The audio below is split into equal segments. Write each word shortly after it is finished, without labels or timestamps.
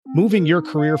moving your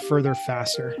career further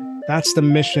faster. That's the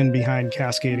mission behind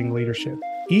Cascading Leadership.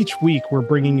 Each week, we're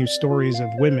bringing you stories of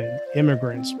women,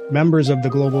 immigrants, members of the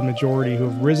global majority who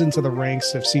have risen to the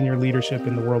ranks of senior leadership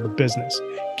in the world of business.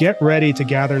 Get ready to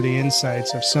gather the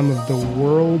insights of some of the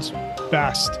world's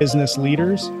best business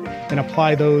leaders and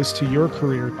apply those to your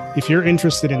career. If you're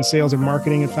interested in sales and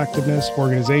marketing effectiveness,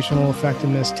 organizational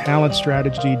effectiveness, talent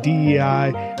strategy,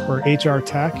 DEI, or HR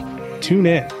tech, tune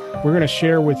in. We're going to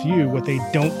share with you what they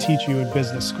don't teach you in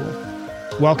business school.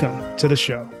 Welcome to the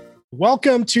show.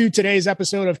 Welcome to today's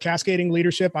episode of Cascading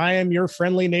Leadership. I am your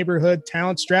friendly neighborhood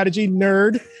talent strategy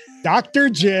nerd,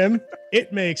 Dr. Jim.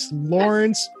 It makes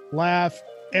Lawrence laugh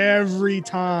every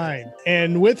time.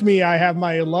 And with me, I have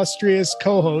my illustrious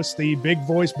co-host, the big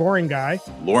voice boring guy,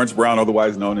 Lawrence Brown,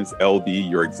 otherwise known as LB,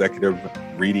 your executive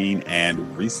reading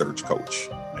and research coach.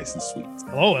 Nice and sweet.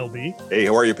 Hello, LB. Hey,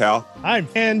 how are you, pal? I'm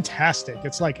fantastic.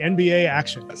 It's like NBA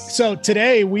action. So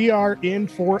today we are in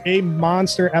for a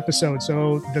monster episode.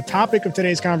 So the topic of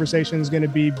today's conversation is going to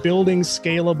be building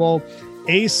scalable,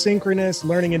 asynchronous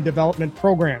learning and development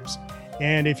programs.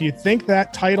 And if you think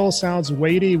that title sounds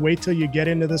weighty, wait till you get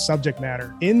into the subject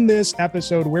matter. In this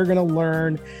episode, we're going to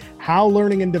learn how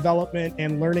learning and development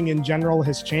and learning in general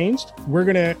has changed. We're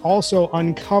going to also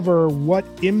uncover what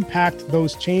impact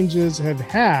those changes have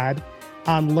had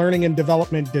on learning and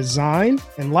development design.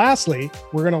 And lastly,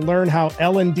 we're going to learn how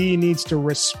L&D needs to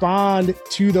respond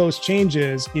to those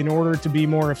changes in order to be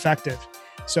more effective.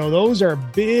 So those are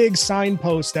big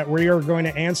signposts that we are going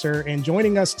to answer. And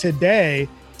joining us today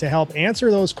to help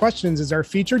answer those questions is our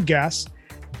featured guest,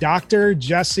 Dr.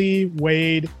 Jessie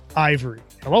Wade Ivory.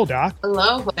 Hello, Doc.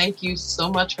 Hello. Thank you so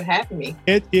much for having me.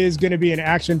 It is going to be an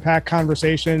action-packed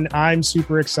conversation. I'm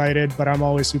super excited, but I'm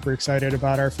always super excited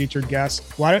about our featured guest.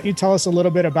 Why don't you tell us a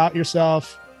little bit about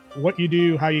yourself, what you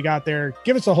do, how you got there?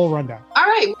 Give us a whole rundown. All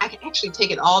right. I can actually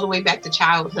take it all the way back to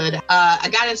childhood. I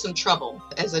got in some trouble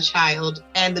as a child.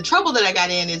 And the trouble that I got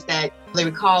in is that they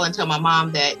would call and tell my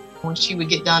mom that when she would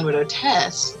get done with her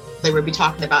tests, they would be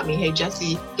talking about me. Hey,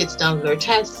 Jessie gets done with her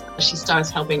tests. She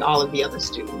starts helping all of the other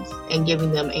students and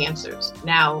giving them answers.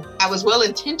 Now, I was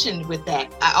well-intentioned with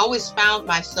that. I always found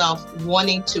myself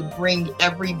wanting to bring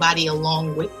everybody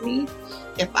along with me.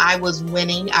 If I was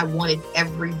winning, I wanted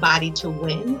everybody to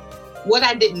win. What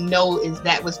I didn't know is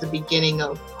that was the beginning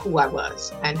of who I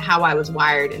was and how I was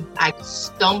wired. And I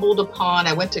stumbled upon,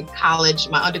 I went to college.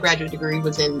 My undergraduate degree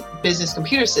was in business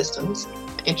computer systems.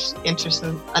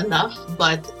 Interesting enough,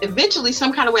 but eventually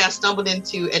some kind of way I stumbled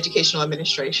into educational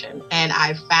administration, and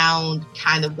I found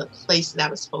kind of the place that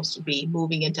I was supposed to be,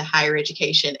 moving into higher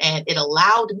education, and it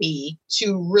allowed me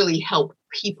to really help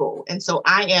people. And so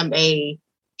I am a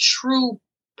true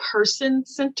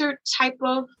person-centered type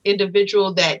of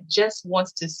individual that just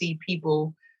wants to see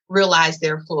people realize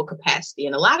their full capacity.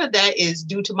 And a lot of that is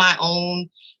due to my own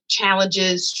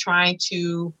challenges trying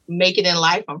to make it in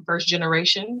life. I'm first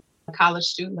generation college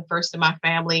student, the first in my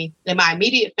family, in my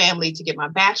immediate family to get my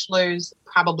bachelor's,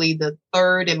 probably the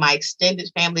third in my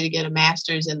extended family to get a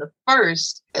master's, and the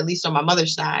first, at least on my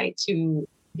mother's side, to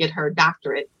get her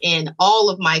doctorate in all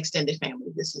of my extended family.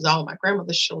 This is all my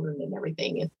grandmother's children and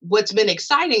everything. And what's been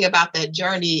exciting about that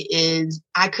journey is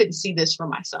I couldn't see this for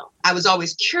myself. I was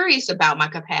always curious about my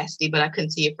capacity, but I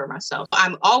couldn't see it for myself.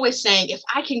 I'm always saying, if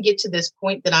I can get to this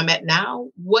point that I'm at now,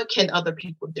 what can other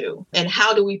people do? And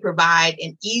how do we provide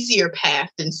an easier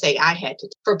path than say I had to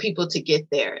for people to get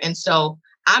there? And so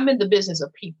I'm in the business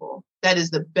of people. That is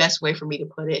the best way for me to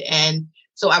put it. And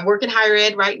so I work in higher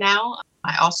ed right now.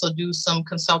 I also do some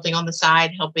consulting on the side,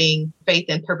 helping faith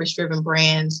and purpose-driven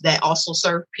brands that also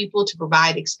serve people to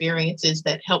provide experiences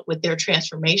that help with their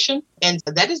transformation. And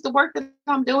that is the work that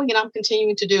I'm doing and I'm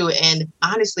continuing to do. And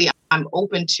honestly, I'm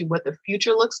open to what the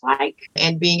future looks like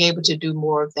and being able to do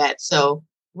more of that. So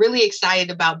really excited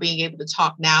about being able to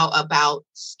talk now about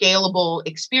scalable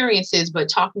experiences, but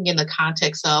talking in the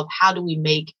context of how do we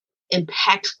make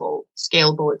impactful,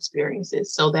 scalable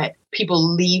experiences so that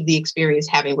people leave the experience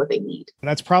having what they need.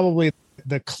 That's probably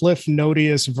the Cliff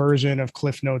Notiest version of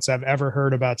Cliff Notes I've ever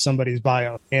heard about somebody's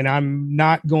bio. And I'm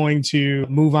not going to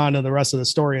move on to the rest of the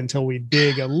story until we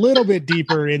dig a little bit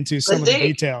deeper into some of the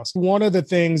details. One of the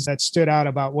things that stood out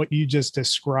about what you just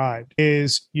described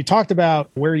is you talked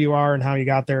about where you are and how you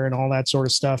got there and all that sort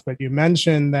of stuff, but you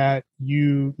mentioned that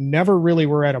you never really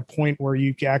were at a point where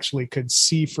you actually could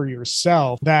see for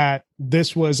yourself that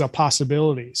this was a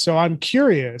possibility. So I'm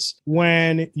curious,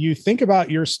 when you think about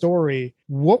your story,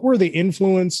 what were the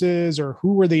influences or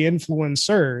who were the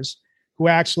influencers who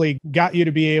actually got you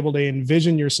to be able to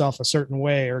envision yourself a certain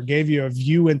way or gave you a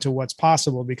view into what's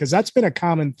possible? Because that's been a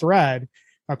common thread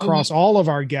across all of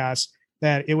our guests,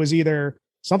 that it was either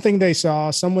something they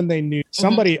saw, someone they knew,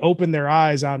 somebody opened their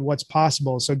eyes on what's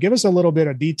possible. So give us a little bit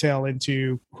of detail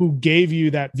into who gave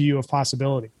you that view of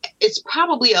possibility. It's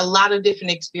probably a lot of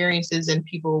different experiences and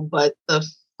people, but the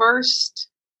first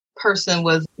person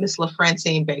was Miss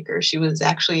LaFrancine Baker. She was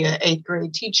actually an 8th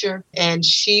grade teacher, and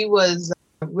she was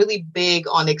really big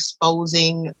on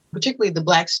exposing, particularly the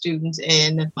Black students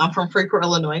I'm from Freeport,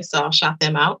 Illinois, so I'll shout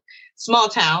them out. Small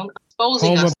town,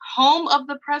 exposing us. Home of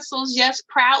the pretzels, yes,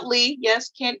 proudly. Yes,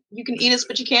 you can eat us,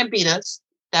 but you can't beat us.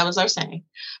 That was our saying.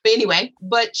 But anyway,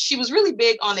 she was really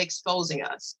big on exposing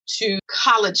us to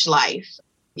college life,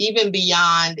 even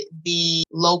beyond the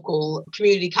local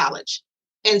community college.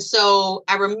 And so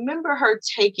I remember her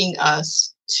taking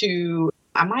us to,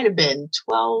 I might have been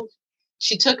 12.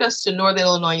 She took us to Northern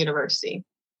Illinois University,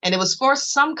 and it was for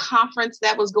some conference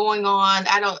that was going on.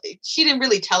 She didn't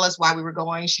really tell us why we were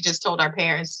going. She just told our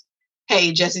parents,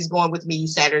 hey, Jesse's going with me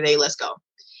Saturday, let's go.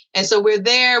 And so we're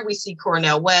there, we see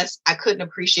Cornel West. I couldn't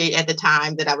appreciate at the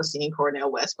time that I was seeing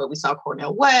Cornel West, but we saw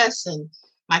Cornel West and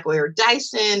Michael Eric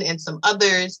Dyson and some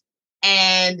others.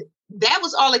 And that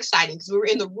was all exciting because we were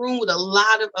in the room with a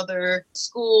lot of other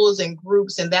schools and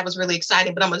groups, and that was really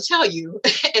exciting. But I'm going to tell you,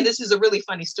 and this is a really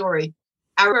funny story.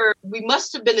 I remember we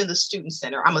must have been in the student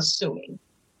center, I'm assuming.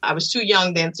 I was too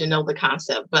young then to know the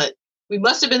concept, but we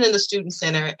must have been in the student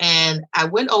center, and I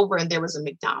went over and there was a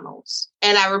McDonald's.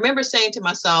 And I remember saying to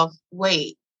myself,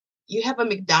 wait, you have a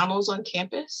McDonald's on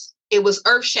campus? It was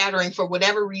earth-shattering for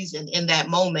whatever reason in that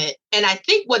moment. And I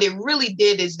think what it really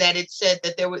did is that it said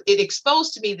that it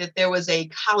exposed to me that there was a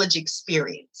college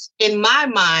experience. In my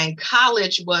mind,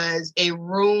 college was a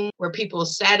room where people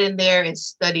sat in there and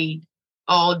studied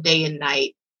all day and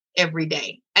night, every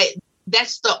day.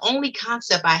 That's the only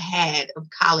concept I had of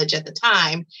college at the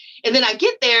time. And then I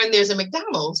get there and there's a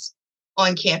McDonald's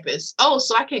on campus. Oh,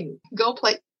 so I can go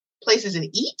places and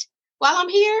eat while I'm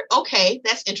here? Okay,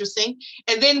 that's interesting.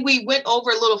 And then we went over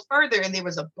a little further and there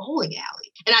was a bowling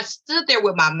alley. And I stood there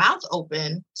with my mouth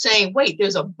open saying, wait,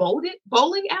 there's a bowling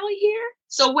alley here?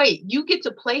 So wait, you get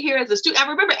to play here as a student? I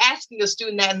remember asking a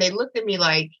student that and they looked at me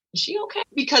like, is she okay?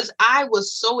 Because I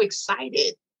was so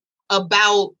excited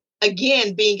about,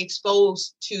 again, being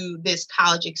exposed to this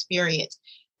college experience.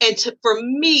 And for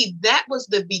me, that was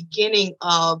the beginning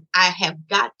of, I have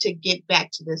got to get back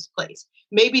to this place.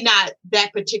 Maybe not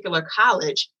that particular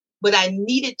college, but I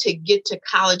needed to get to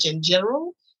college in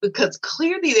general, because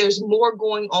clearly there's more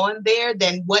going on there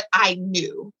than what I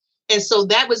knew. And so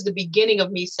that was the beginning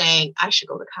of me saying, I should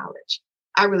go to college.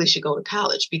 I really should go to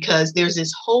college because there's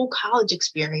this whole college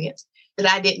experience that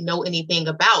I didn't know anything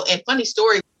about. And funny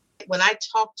story, when I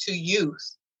talk to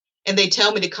youth and they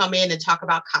tell me to come in and talk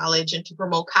about college and to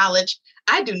promote college,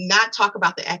 I do not talk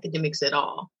about the academics at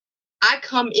all. I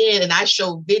come in and I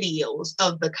show videos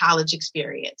of the college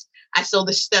experience. I show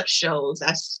the step shows.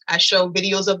 I show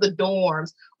videos of the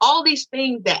dorms, all these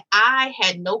things that I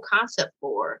had no concept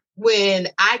for when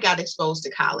I got exposed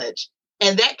to college.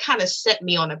 And that kind of set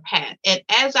me on a path. And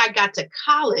as I got to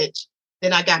college,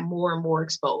 then I got more and more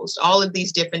exposed, all of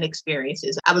these different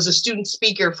experiences. I was a student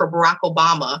speaker for Barack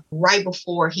Obama right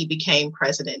before he became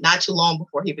president, not too long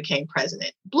before he became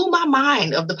president. Blew my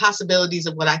mind of the possibilities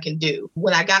of what I can do.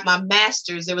 When I got my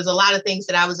master's, there was a lot of things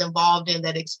that I was involved in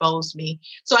that exposed me.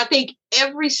 So I think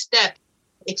every step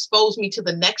exposed me to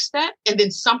the next step, and then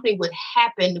something would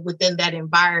happen within that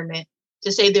environment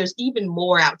to say there's even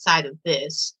more outside of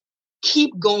this.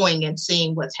 Keep going and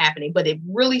seeing what's happening. But it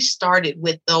really started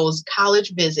with those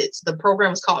college visits. The program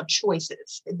was called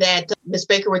Choices that Ms.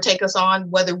 Baker would take us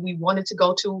on, whether we wanted to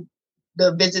go to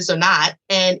the visits or not.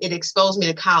 And it exposed me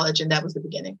to college. And that was the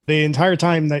beginning. The entire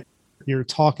time that you're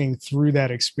talking through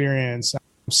that experience,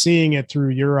 I'm seeing it through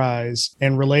your eyes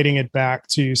and relating it back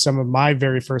to some of my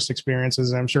very first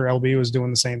experiences. And I'm sure LB was doing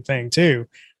the same thing too.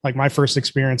 Like my first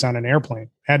experience on an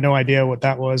airplane, had no idea what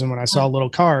that was. And when I saw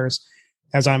little cars,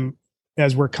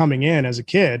 as we're coming in as a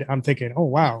kid, I'm thinking, oh,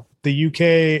 wow, the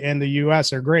UK and the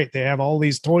US are great. They have all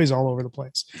these toys all over the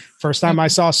place. First time I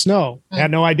saw snow, had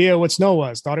no idea what snow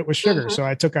was, thought it was sugar. So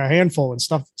I took a handful and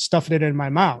stuffed it in my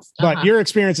mouth. But your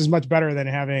experience is much better than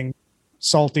having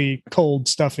salty, cold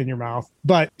stuff in your mouth.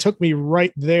 But took me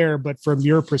right there, but from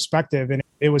your perspective. And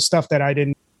it was stuff that I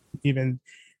didn't even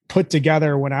put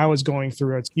together when I was going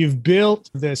through it. You've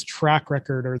built this track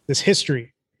record or this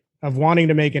history of wanting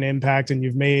to make an impact, and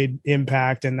you've made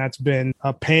impact. And that's been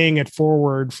paying it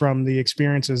forward from the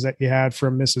experiences that you had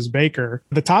from Mrs. Baker.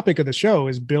 The topic of the show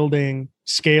is building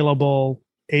scalable,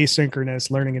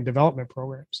 asynchronous learning and development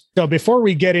programs. So before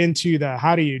we get into the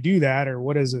how do you do that or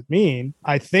what does it mean,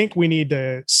 I think we need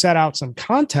to set out some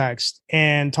context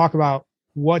and talk about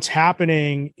what's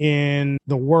happening in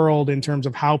the world in terms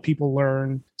of how people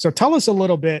learn. So tell us a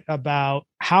little bit about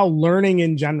how learning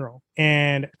in general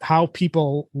and how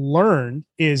people learn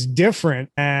is different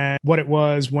than what it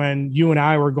was when you and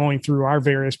I were going through our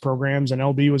various programs and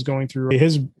LB was going through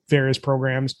his various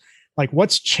programs. Like,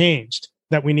 what's changed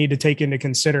that we need to take into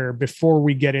consider before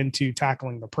we get into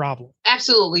tackling the problem?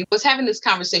 Absolutely. I was having this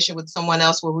conversation with someone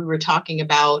else where we were talking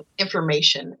about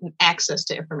information and access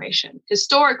to information.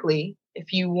 Historically,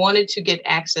 if you wanted to get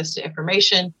access to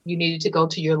information, you needed to go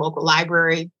to your local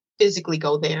library, physically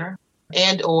go there,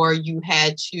 and or you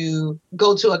had to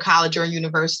go to a college or a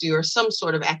university or some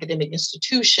sort of academic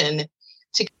institution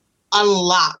to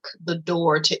unlock the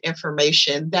door to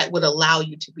information that would allow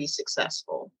you to be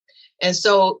successful. And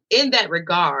so in that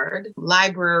regard,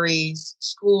 libraries,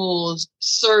 schools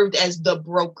served as the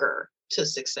broker to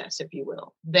success, if you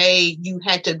will. You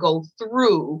had to go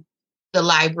through the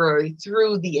library,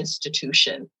 through the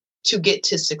institution to get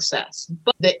to success.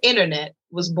 But the internet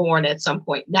was born at some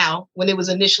point. Now, when it was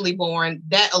initially born,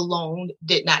 that alone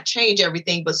did not change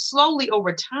everything, but slowly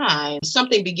over time,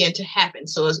 something began to happen.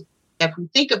 So if we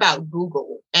think about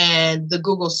Google and the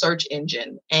Google search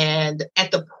engine, and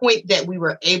at the point that we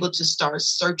were able to start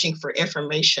searching for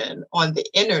information on the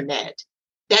internet,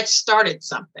 that started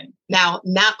something. Now,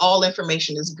 not all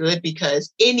information is good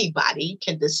because anybody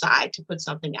can decide to put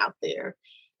something out there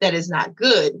that is not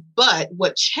good. But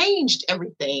what changed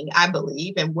everything, I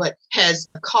believe, and what has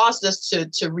caused us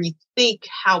to rethink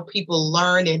how people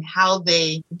learn and how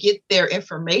they get their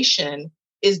information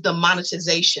is the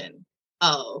monetization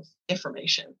of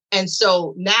information. And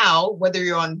so now, whether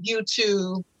you're on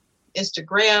YouTube,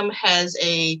 Instagram has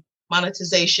a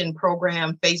monetization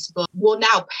program, Facebook will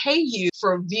now pay you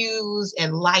for views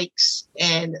and likes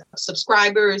and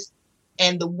subscribers.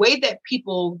 And the way that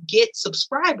people get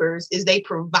subscribers is they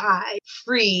provide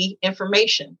free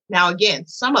information. Now, again,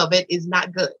 some of it is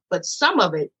not good, but some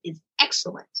of it is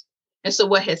excellent. And so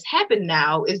what has happened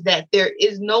now is that there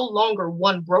is no longer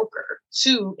one broker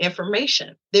to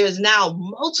information. There's now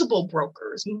multiple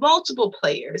brokers, multiple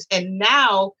players, and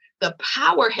now the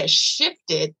power has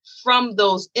shifted from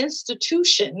those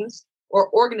institutions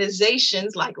or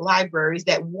organizations like libraries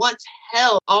that once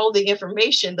held all the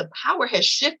information. The power has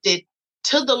shifted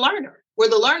to the learner, where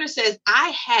the learner says,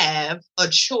 I have a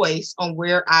choice on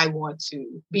where I want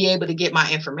to be able to get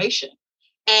my information.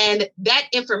 And that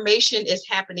information is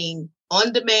happening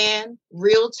on demand,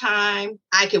 real time.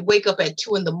 I can wake up at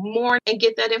 2 a.m. and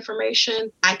get that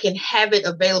information. I can have it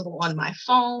available on my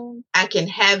phone. I can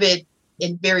have it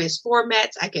in various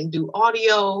formats. I can do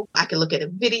audio. I can look at a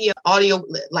video, audio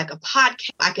like a podcast.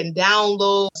 I can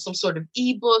download some sort of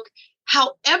ebook.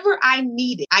 However I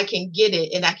need it, I can get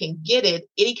it, and I can get it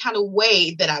any kind of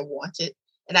way that I want it.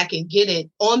 And I can get it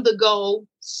on the go,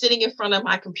 sitting in front of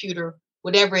my computer,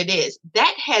 whatever it is.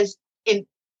 That has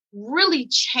really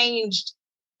changed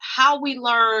how we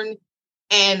learn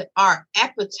and our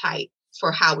appetite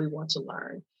for how we want to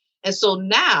learn. And so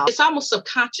now it's almost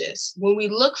subconscious when we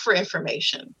look for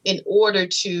information in order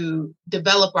to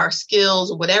develop our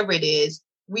skills or whatever it is,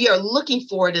 we are looking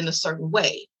for it in a certain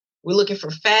way. We're looking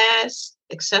for fast,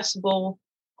 accessible,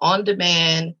 on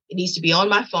demand. It needs to be on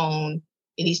my phone.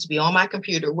 It needs to be on my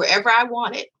computer, wherever I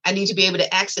want it. I need to be able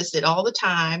to access it all the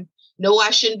time. No, I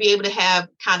shouldn't be able to have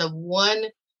kind of one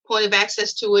point of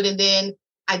access to it and then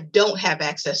I don't have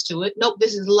access to it. Nope,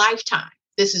 this is lifetime.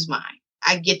 This is mine.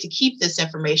 I get to keep this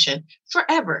information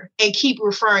forever and keep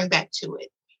referring back to it.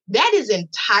 That is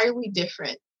entirely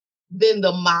different than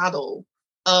the model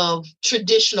of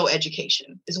traditional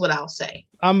education, is what I'll say.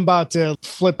 I'm about to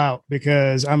flip out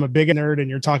because I'm a big nerd and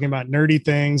you're talking about nerdy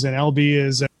things, and LB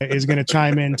is going to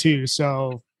chime in too.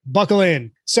 So buckle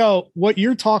in. So what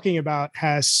you're talking about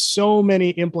has so many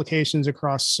implications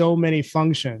across so many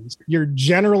functions. You're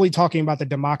generally talking about the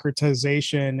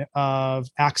democratization of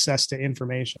access to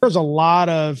information. There's a lot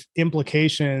of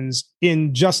implications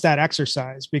in just that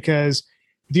exercise, because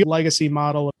the legacy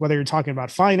model, whether you're talking about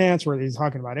finance, whether you're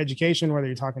talking about education, whether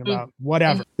you're talking about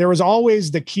whatever, there was always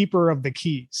the keeper of the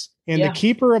keys. And the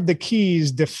keeper of the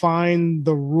keys defined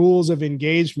the rules of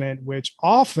engagement, which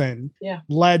often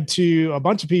led to a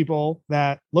bunch of people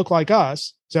that look like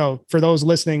us. So for those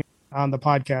listening on the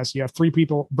podcast, you have 3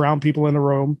 people, brown people in the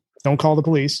room. Don't call the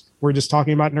police. We're just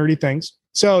talking about nerdy things.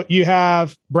 So you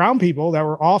have brown people that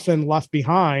were often left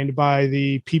behind by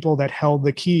the people that held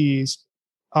the keys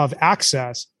of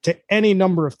access to any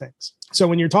number of things. So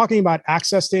when you're talking about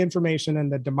access to information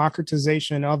and the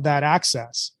democratization of that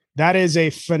access, that is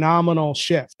a phenomenal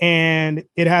shift, and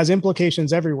it has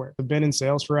implications everywhere. I've been in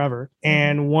sales forever.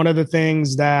 And one of the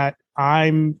things that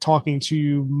I'm talking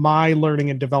to my learning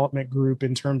and development group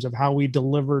in terms of how we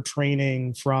deliver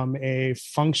training from a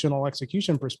functional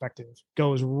execution perspective.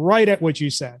 Goes right at what you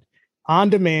said. On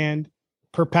demand,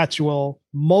 perpetual,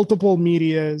 multiple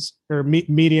medias or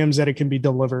mediums that it can be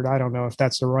delivered. I don't know if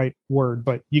that's the right word,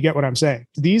 but you get what I'm saying.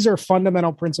 These are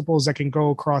fundamental principles that can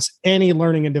go across any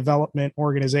learning and development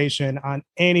organization on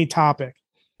any topic.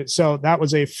 So that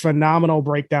was a phenomenal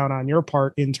breakdown on your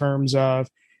part in terms of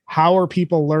how are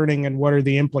people learning and what are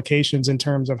the implications in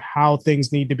terms of how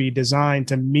things need to be designed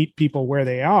to meet people where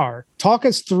they are. Talk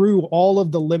us through all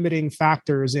of the limiting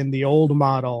factors in the old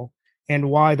model and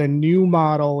why the new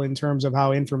model in terms of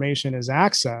how information is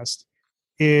accessed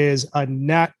is a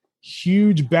net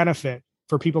huge benefit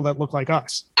for people that look like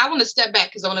us. I want to step back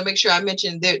because I want to make sure I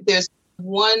mention there's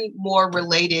one more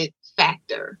related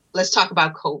factor. Let's talk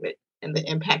about COVID and the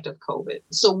impact of COVID.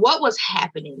 So what was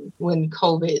happening when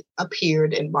COVID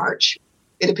appeared in March?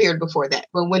 It appeared before that,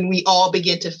 but when we all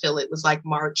began to feel it was like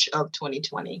March of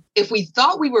 2020. If we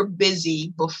thought we were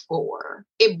busy before,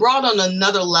 it brought on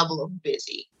another level of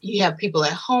busy. You have people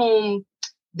at home.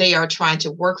 They are trying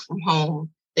to work from home.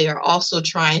 They are also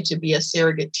trying to be a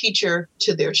surrogate teacher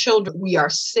to their children. We are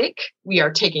sick. We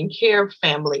are taking care of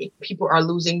family. People are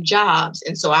losing jobs.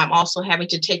 And so I'm also having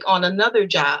to take on another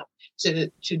job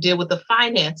to deal with the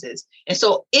finances. And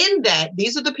so in that,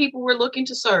 these are the people we're looking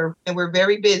to serve, and we're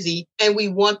very busy and we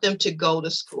want them to go to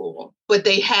school, but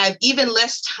they have even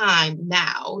less time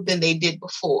now than they did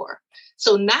before.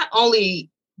 So not only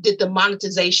did the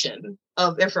monetization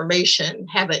of information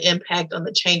have an impact on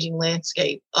the changing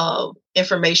landscape of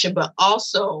information, but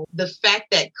also the fact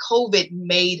that COVID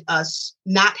made us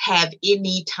not have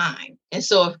any time. And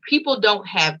so if people don't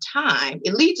have time,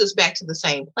 it leads us back to the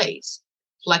same place.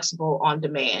 Flexible on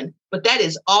demand, but that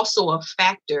is also a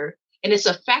factor, and it's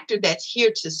a factor that's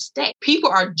here to stay.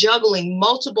 People are juggling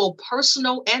multiple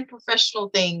personal and professional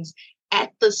things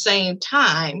at the same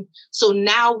time. So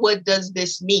now what does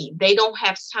this mean? They don't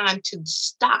have time to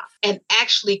stop and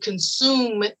actually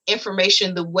consume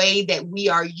information the way that we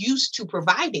are used to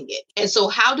providing it. And so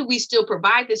how do we still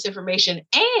provide this information,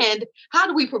 and how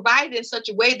do we provide it in such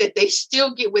a way that they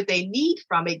still get what they need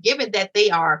from it, given that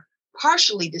they are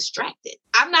partially distracted?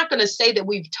 I'm not going to say that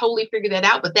we've totally figured that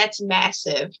out, but that's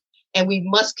massive. And we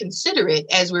must consider it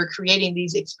as we're creating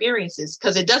these experiences,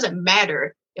 because it doesn't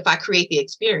matter if I create the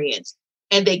experience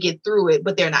and they get through it,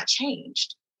 but they're not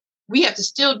changed. We have to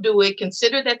still do it,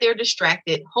 consider that they're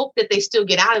distracted, hope that they still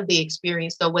get out of the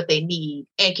experience, though, what they need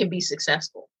and can be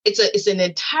successful. It's an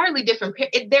entirely different,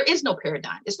 there is no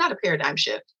paradigm. It's not a paradigm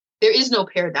shift. There is no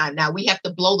paradigm now. We have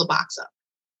to blow the box up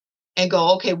and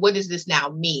go, okay, what does this now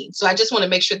mean? So I just want to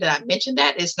make sure that I mention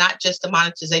that it's not just the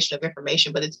monetization of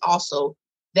information, but it's also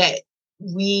that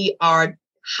we are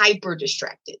hyper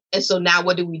distracted. And so now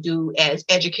what do we do as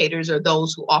educators or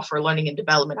those who offer learning and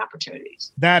development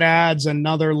opportunities? That adds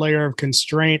another layer of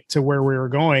constraint to where we were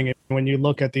going. When you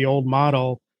look at the old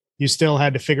model, you still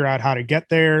had to figure out how to get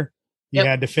there. You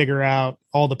had to figure out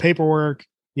all the paperwork.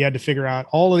 You had to figure out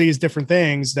all of these different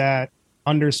things that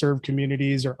underserved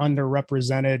communities or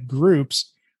underrepresented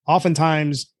groups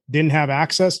oftentimes didn't have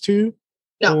access to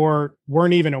or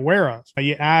weren't even aware of.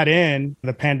 You add in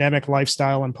the pandemic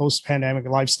lifestyle and post-pandemic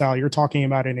lifestyle, you're talking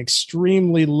about an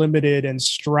extremely limited and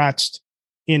stretched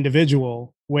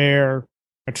individual where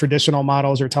traditional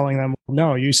models are telling them,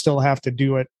 no, you still have to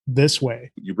do it this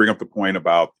way. You bring up the point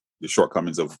about the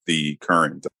shortcomings of the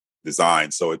current design.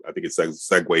 So I think it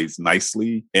segues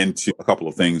nicely into a couple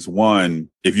of things. One,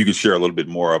 if you could share a little bit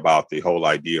more about the whole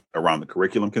idea around the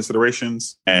curriculum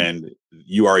considerations. And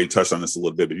you already touched on this a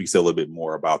little bit, but you can say a little bit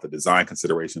more about the design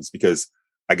considerations, because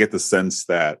I get the sense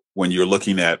that when you're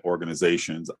looking at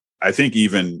organizations, I think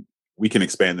even we can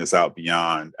expand this out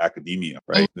beyond academia,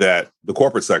 right? That the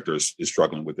corporate sector is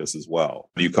struggling with this as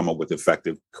well. How do you come up with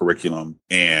effective curriculum,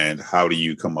 and how do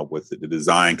you come up with the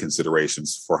design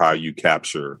considerations for how you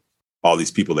capture all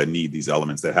these people that need these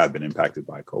elements that have been impacted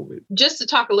by COVID? Just to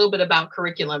talk a little bit about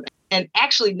curriculum, and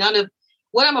actually none of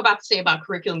what I'm about to say about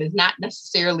curriculum is not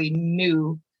necessarily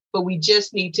new, but we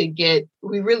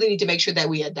really need to make sure that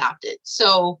we adopt it.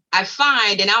 So I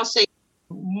find, and I'll say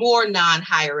more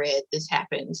non-higher ed, this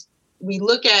happens. We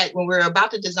look at when we're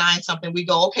about to design something, we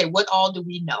go, okay, what all do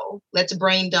we know? Let's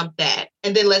brain dump that.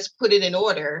 And then let's put it in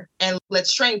order and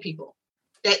let's train people.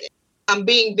 That I'm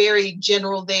being very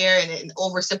general there and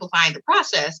oversimplifying the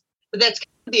process, but that's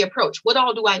kind of the approach. What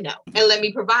all do I know? And let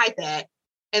me provide that.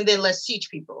 And then let's teach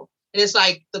people. And it's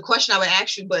like the question I would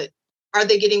ask you, but are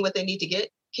they getting what they need to get?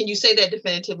 Can you say that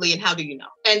definitively? And how do you know?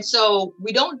 And so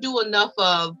we don't do enough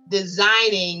of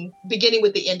designing, beginning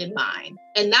with the end in mind,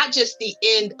 and not just the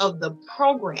end of the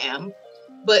program,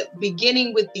 but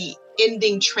beginning with the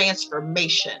ending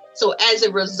transformation. So as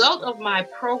a result of my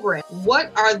program,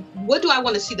 what do I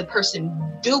want to see the person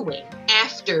doing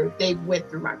after they went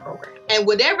through my program? And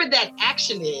whatever that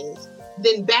action is,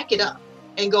 then back it up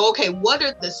and go, okay, what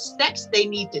are the steps they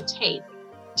need to take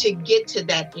to get to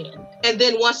that end? And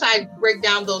then once I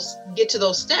get to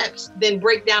those steps, then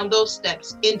break down those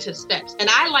steps into steps. And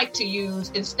I like to use,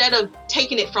 instead of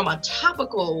taking it from a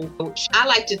topical approach, I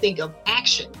like to think of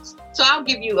actions. So I'll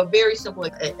give you a very simple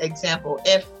example.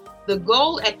 If the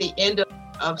goal at the end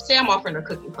of, say I'm offering a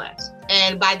cooking class,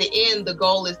 and by the end, the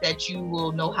goal is that you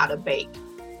will know how to bake.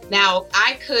 Now,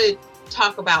 I could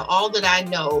talk about all that I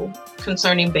know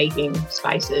concerning baking,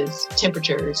 spices,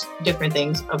 temperatures, different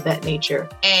things of that nature.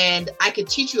 And I could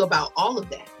teach you about all of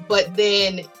that. But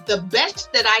then the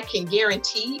best that I can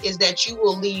guarantee is that you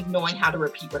will leave knowing how to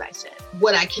repeat what I said.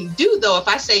 What I can do, though, if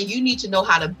I say you need to know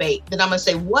how to bake, then I'm going to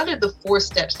say, what are the 4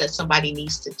 steps that somebody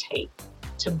needs to take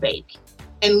to bake?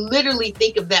 And literally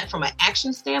think of that from an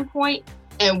action standpoint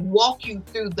and walk you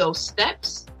through those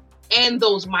steps and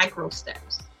those micro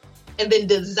steps. And then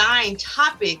design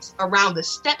topics around the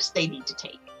steps they need to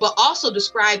take, but also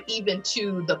describe even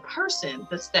to the person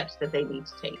the steps that they need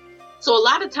to take. So a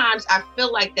lot of times I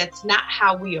feel like that's not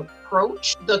how we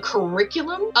approach the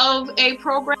curriculum of a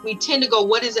program. We tend to go,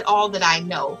 what is it all that I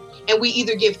know? And we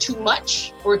either give too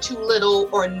much or too little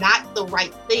or not the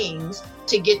right things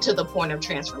to get to the point of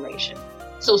transformation.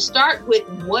 So start with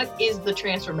what is the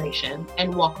transformation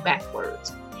and walk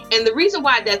backwards. And the reason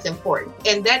why that's important,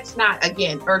 and that's not,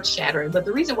 again, earth-shattering, but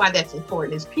the reason why that's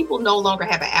important is people no longer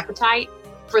have an appetite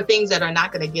for things that are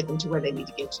not going to get them to where they need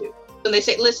to get to. And they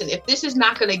say, listen, if this is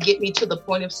not going to get me to the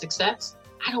point of success,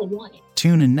 I don't want it.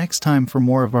 Tune in next time for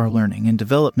more of our Learning and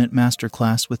Development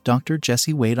Masterclass with Dr.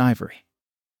 Jessie Wade Ivory.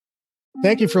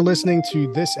 Thank you for listening to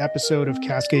this episode of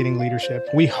Cascading Leadership.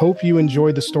 We hope you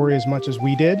enjoyed the story as much as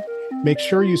we did. Make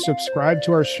sure you subscribe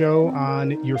to our show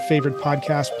on your favorite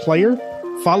podcast player.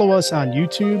 Follow us on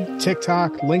YouTube,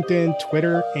 TikTok, LinkedIn,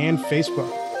 Twitter, and Facebook.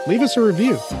 Leave us a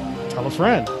review. Tell a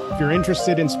friend. If you're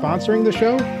interested in sponsoring the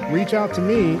show, reach out to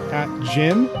me at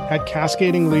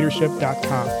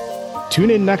jim@cascadingleadership.com. Tune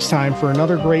in next time for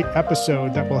another great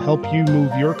episode that will help you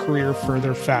move your career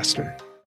further faster.